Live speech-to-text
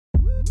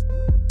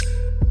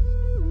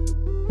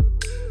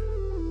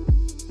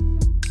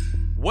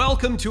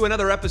Welcome to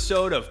another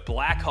episode of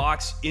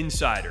Blackhawks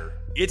Insider.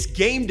 It's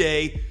game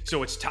day,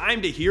 so it's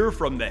time to hear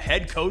from the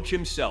head coach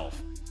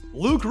himself.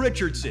 Luke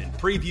Richardson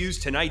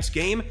previews tonight's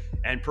game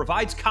and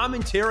provides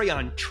commentary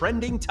on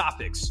trending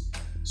topics.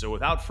 So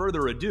without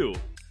further ado,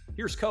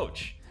 here's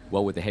Coach.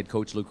 Well, with the head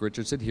coach Luke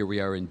Richardson, here we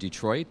are in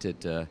Detroit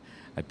at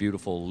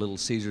beautiful Little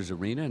Caesars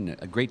Arena, and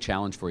a great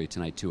challenge for you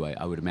tonight too.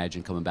 I would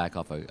imagine coming back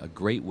off a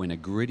great win, a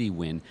gritty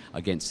win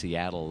against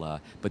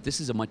Seattle. But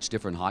this is a much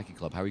different hockey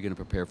club. How are you going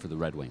to prepare for the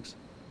Red Wings?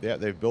 Yeah,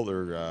 they've built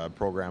their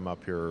program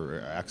up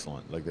here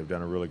excellent. Like, they've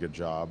done a really good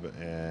job,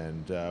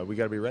 and we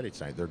got to be ready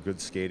tonight. They're a good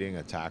skating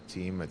attack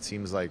team. It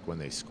seems like when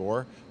they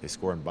score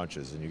in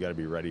bunches, and you got to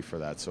be ready for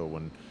that. So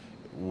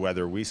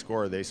whether we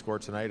score or they score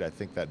tonight, I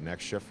think that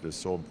next shift is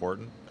so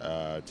important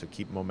to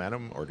keep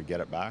momentum or to get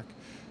it back.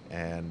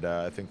 And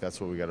I think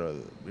that's what we got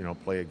to,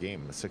 play a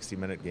game, a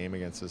 60-minute game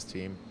against this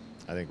team.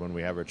 I think when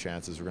we have our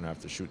chances, we're going to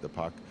have to shoot the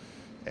puck.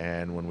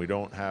 And when we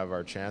don't have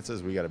our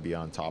chances, we got to be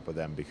on top of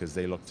them because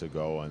they look to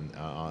go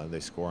and they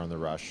score on the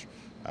rush.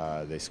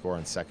 They score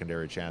on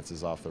secondary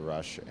chances off the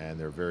rush, and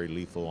they're very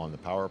lethal on the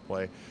power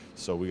play.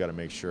 So we got to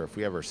make sure if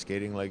we have our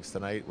skating legs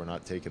tonight, we're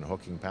not taking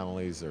hooking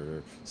penalties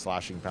or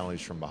slashing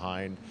penalties from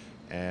behind.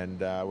 And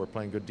we're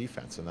playing good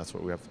defense, and that's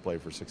what we have to play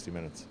for 60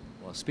 minutes.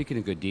 Well, speaking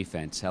of good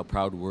defense, how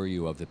proud were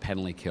you of the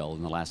penalty kill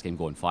in the last game,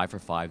 going 5 for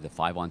 5, the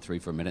 5-on-3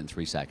 for a minute and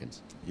 3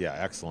 seconds? Yeah,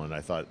 excellent.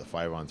 I thought the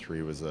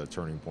 5-on-3 was a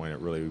turning point. It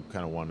really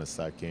kind of won us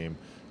that game.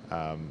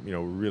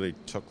 Really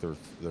took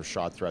their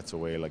shot threats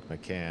away, like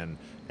McCann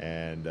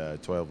and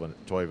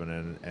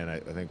Toivonen, and I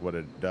think what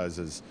it does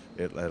is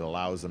it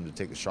allows them to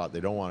take the shot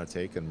they don't want to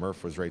take, and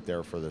Murph was right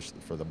there for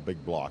the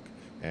big block.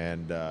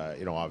 And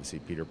obviously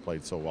Peter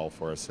played so well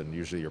for us, and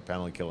usually your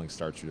penalty killing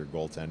starts with your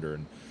goaltender,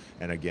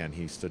 and again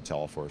he stood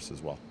tall for us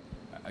as well.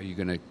 Are you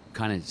going to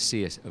kind of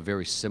see a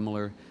very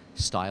similar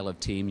style of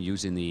team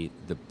using the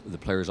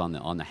players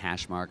on the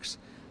hash marks?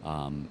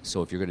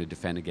 So if you're going to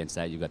defend against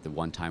that, you've got the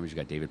one-timers, you've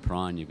got David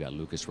Perron, you've got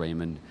Lucas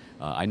Raymond.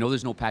 I know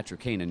there's no Patrick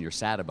Kane, and you're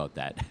sad about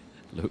that,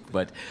 Luke,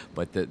 but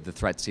the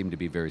threats seem to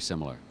be very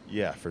similar.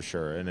 Yeah, for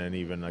sure. And then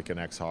even like an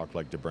ex-Hawk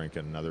like DeBrincat,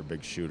 another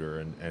big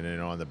shooter.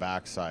 And on the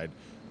backside,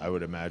 I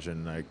would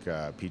imagine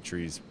like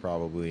Petrie's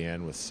probably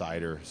in with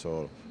Sider.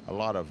 So a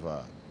lot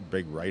of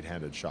big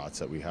right-handed shots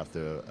that we have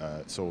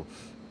to so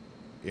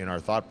in our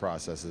thought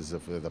process is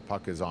if the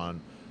puck is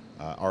on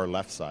our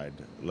left side,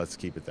 let's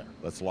keep it there.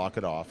 Let's lock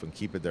it off and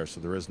keep it there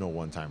so there is no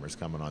one-timers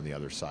coming on the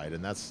other side.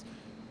 And that's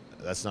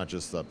not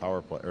just the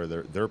power play or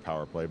their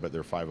power play, but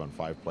their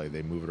 5-on-5 play.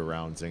 They move it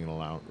around, zing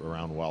it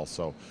around well.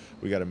 So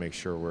we got to make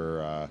sure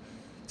we're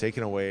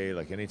taking away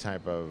like any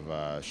type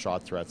of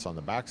shot threats on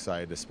the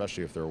backside,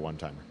 especially if they're a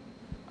one-timer.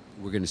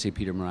 We're going to see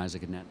Peter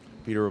Mrazek in net.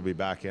 Peter will be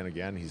back in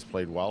again. He's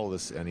played well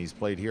and he's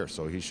played here,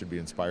 so he should be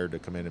inspired to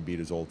come in and beat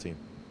his old team.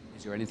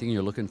 Is there anything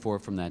you're looking for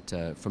from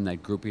that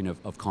grouping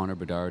of Connor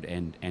Bedard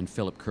and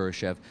Philip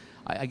Kurashev?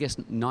 I guess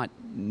not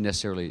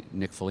necessarily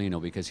Nick Foligno,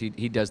 because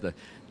he does the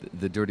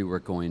dirty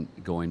work going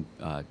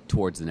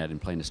towards the net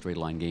and playing a straight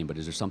line game. But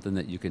is there something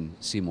that you can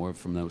see more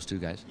from those two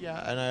guys?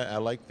 Yeah, and I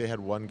like they had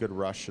one good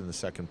rush in the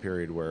second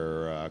period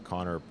where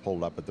Connor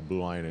pulled up at the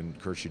blue line and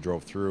Kershey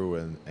drove through,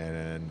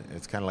 and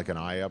it's kind of like an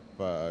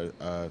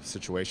eye-up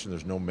situation.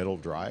 There's no middle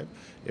drive.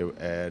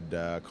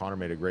 Connor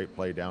made a great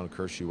play down.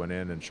 Kershey went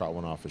in and shot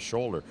one off his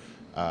shoulder.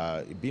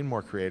 Being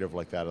more creative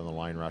like that on the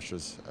line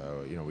rushes.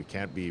 We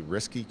can't be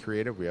risky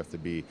creative. We have to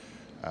be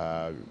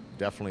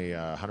definitely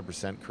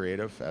 100%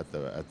 creative at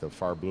the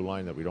far blue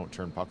line, that we don't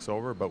turn pucks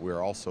over, but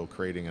we're also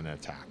creating an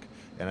attack.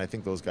 And I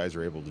think those guys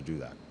are able to do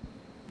that.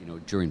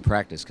 During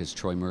practice, because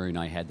Troy Murray and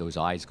I had those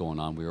eyes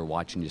going on, we were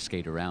watching you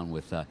skate around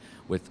with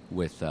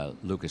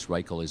Lucas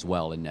Reichel as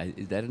well. And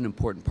is that an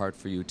important part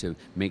for you, to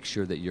make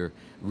sure that you're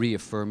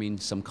reaffirming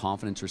some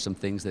confidence or some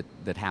things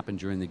that happened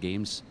during the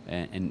games,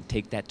 and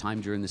take that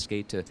time during the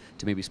skate to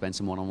maybe spend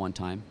some one-on-one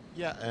time?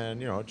 Yeah,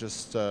 and it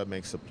just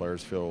makes the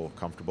players feel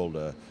comfortable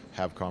to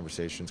have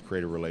conversations,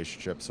 create a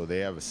relationship, so they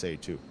have a say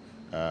too.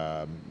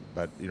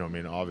 But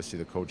obviously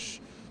the coach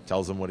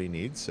tells him what he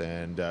needs,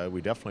 and we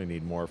definitely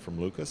need more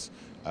from Lucas.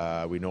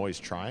 We know he's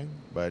trying,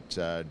 but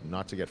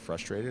not to get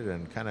frustrated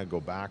and kind of go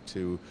back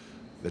to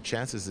the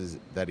chances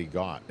that he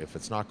got. If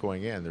it's not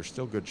going in, there's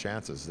still good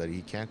chances that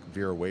he can't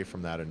veer away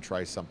from that and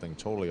try something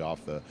totally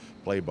off the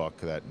playbook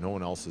that no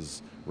one else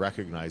is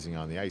recognizing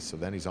on the ice. So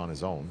then he's on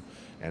his own,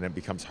 and it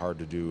becomes hard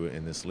to do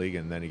in this league,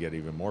 and then you get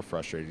even more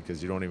frustrated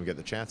because you don't even get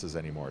the chances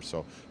anymore.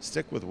 So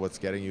stick with what's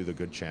getting you the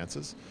good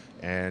chances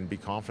and be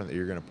confident that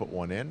you're going to put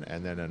one in,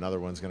 and then another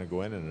one's going to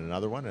go in, and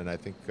another one. And I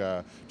think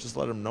just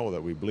let him know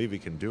that we believe he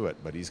can do it,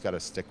 but he's got to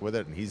stick with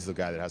it, and he's the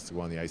guy that has to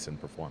go on the ice and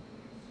perform.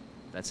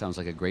 That sounds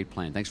like a great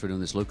plan. Thanks for doing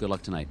this, Luke. Good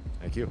luck tonight.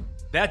 Thank you.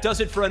 That does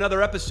it for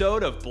another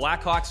episode of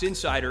Blackhawks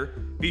Insider.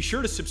 Be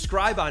sure to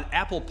subscribe on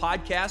Apple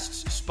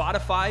Podcasts,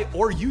 Spotify,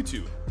 or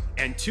YouTube,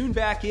 and tune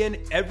back in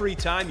every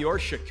time your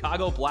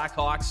Chicago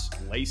Blackhawks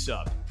lace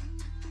up.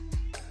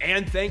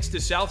 And thanks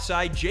to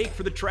Southside Jake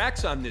for the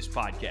tracks on this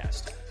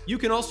podcast. You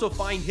can also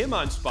find him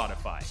on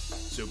Spotify,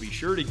 so be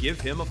sure to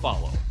give him a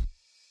follow.